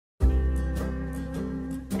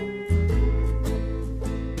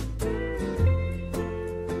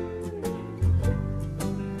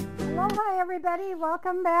everybody,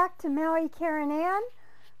 welcome back to Maui, Karen Ann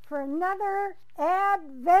for another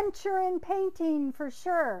adventure in painting for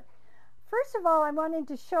sure. First of all, I wanted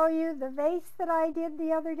to show you the vase that I did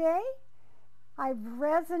the other day. I've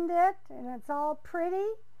resined it and it's all pretty,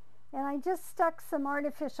 and I just stuck some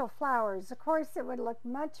artificial flowers. Of course, it would look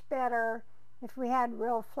much better if we had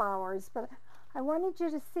real flowers, but I wanted you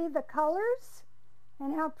to see the colors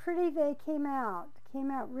and how pretty they came out. Came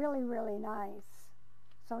out really, really nice.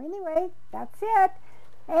 So anyway, that's it.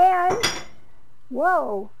 And,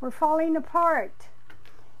 whoa, we're falling apart.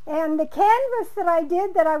 And the canvas that I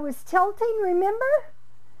did that I was tilting, remember?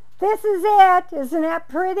 This is it. Isn't that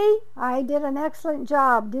pretty? I did an excellent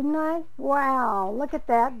job, didn't I? Wow, look at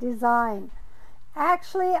that design.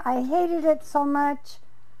 Actually, I hated it so much,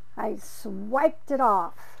 I swiped it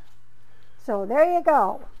off. So there you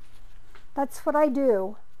go. That's what I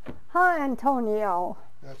do. Huh, Antonio?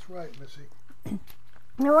 That's right, Missy.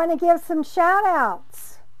 I want to give some shout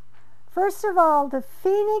outs. First of all, the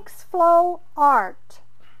Phoenix Flow Art.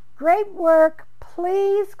 Great work.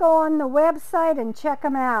 Please go on the website and check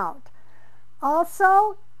them out.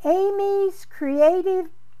 Also, Amy's Creative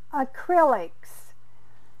Acrylics.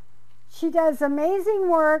 She does amazing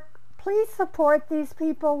work. Please support these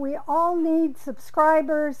people. We all need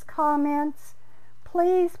subscribers, comments.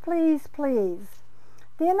 Please, please, please.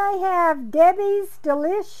 Then I have Debbie's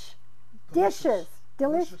Delicious Dishes.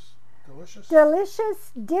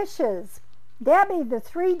 Delicious Dishes. Debbie, the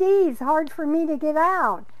 3Ds, hard for me to get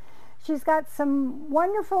out. She's got some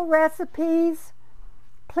wonderful recipes.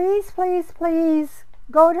 Please, please, please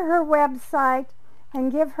go to her website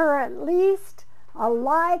and give her at least a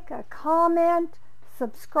like, a comment,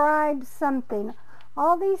 subscribe, something.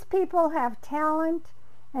 All these people have talent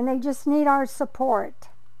and they just need our support.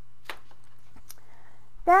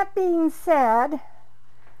 That being said,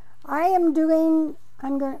 I'm going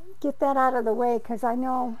to get that out of the way because I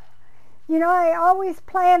know, I always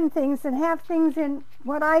plan things and have things in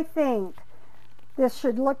what I think this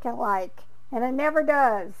should look like, and it never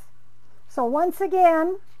does. So once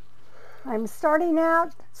again, I'm starting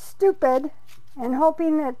out stupid and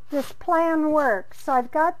hoping that this plan works. So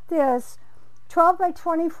I've got this 12 by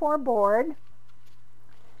 24 board,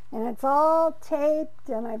 and it's all taped,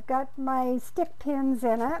 and I've got my stick pins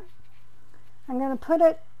in it. I'm going to put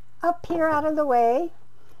it up here out of the way.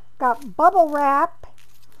 Got bubble wrap,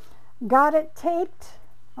 got it taped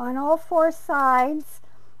on all four sides.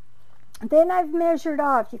 Then I've measured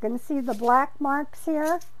off. You can see the black marks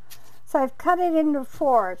here. So I've cut it into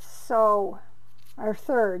fourths, or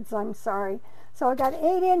thirds, I'm sorry. So I got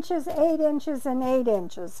 8 inches, 8 inches, and 8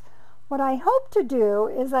 inches. What I hope to do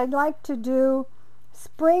is I'd like to do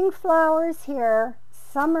spring flowers here,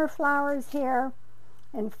 summer flowers here,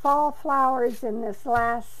 and fall flowers in this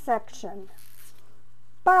last section.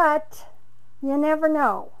 But you never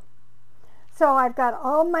know. So I've got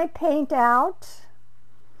all my paint out.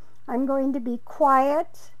 I'm going to be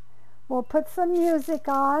quiet. We'll put some music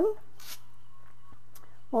on.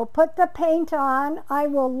 We'll put the paint on. I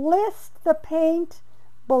will list the paint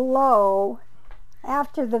below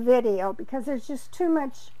after the video because there's just too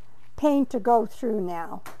much paint to go through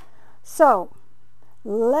now. So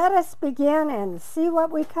let us begin and see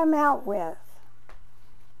what we come out with.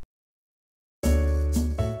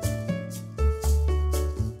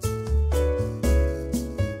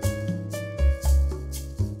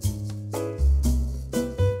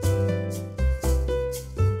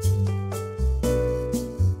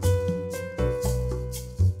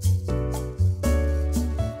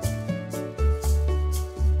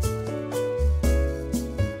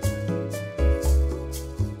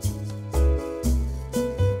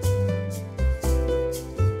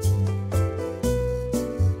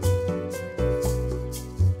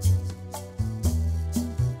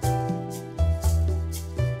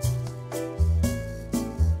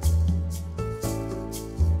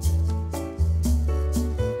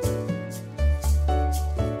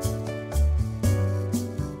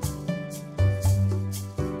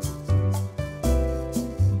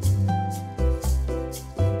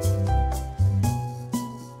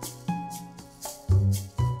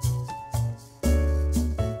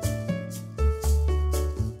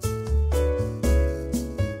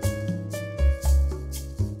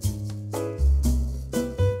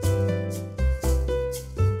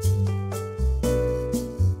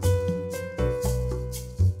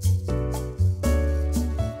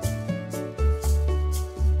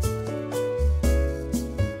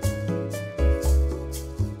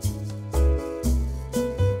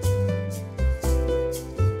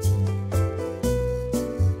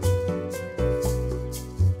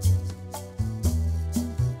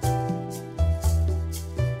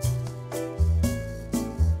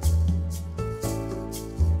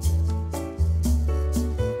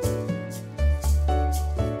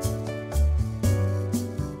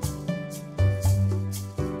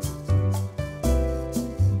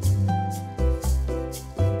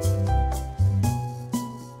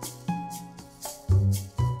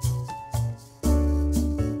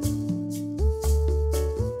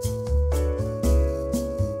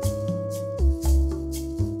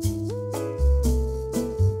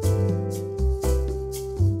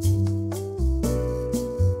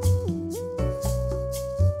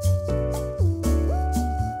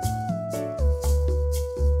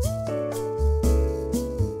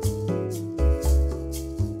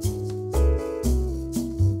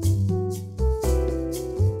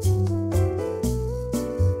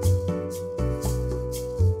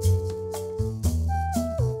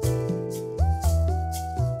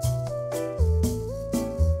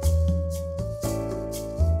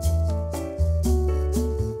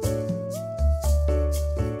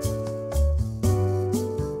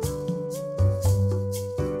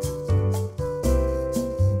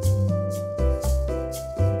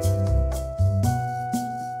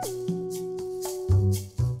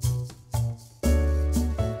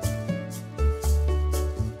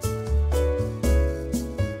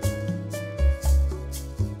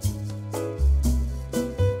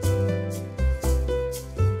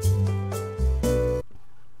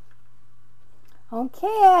 Okay,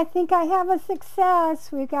 I think I have a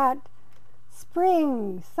success. We got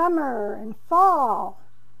spring, summer, and fall.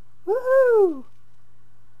 Woohoo!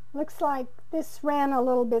 Looks like this ran a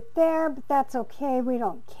little bit there, but that's okay. We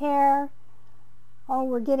don't care. Oh,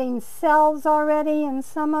 we're getting cells already in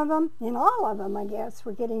some of them. In all of them, I guess,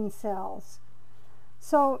 we're getting cells.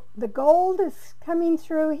 So the gold is coming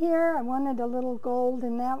through here. I wanted a little gold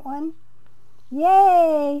in that one.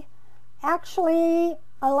 Yay! Actually,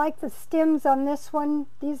 I like the stems on this one.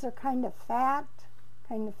 These are kind of fat,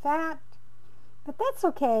 but that's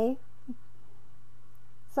okay.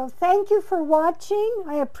 So thank you for watching.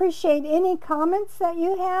 I appreciate any comments that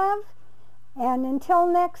you have. And until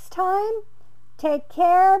next time, take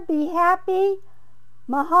care, be happy,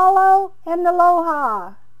 mahalo, and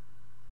aloha.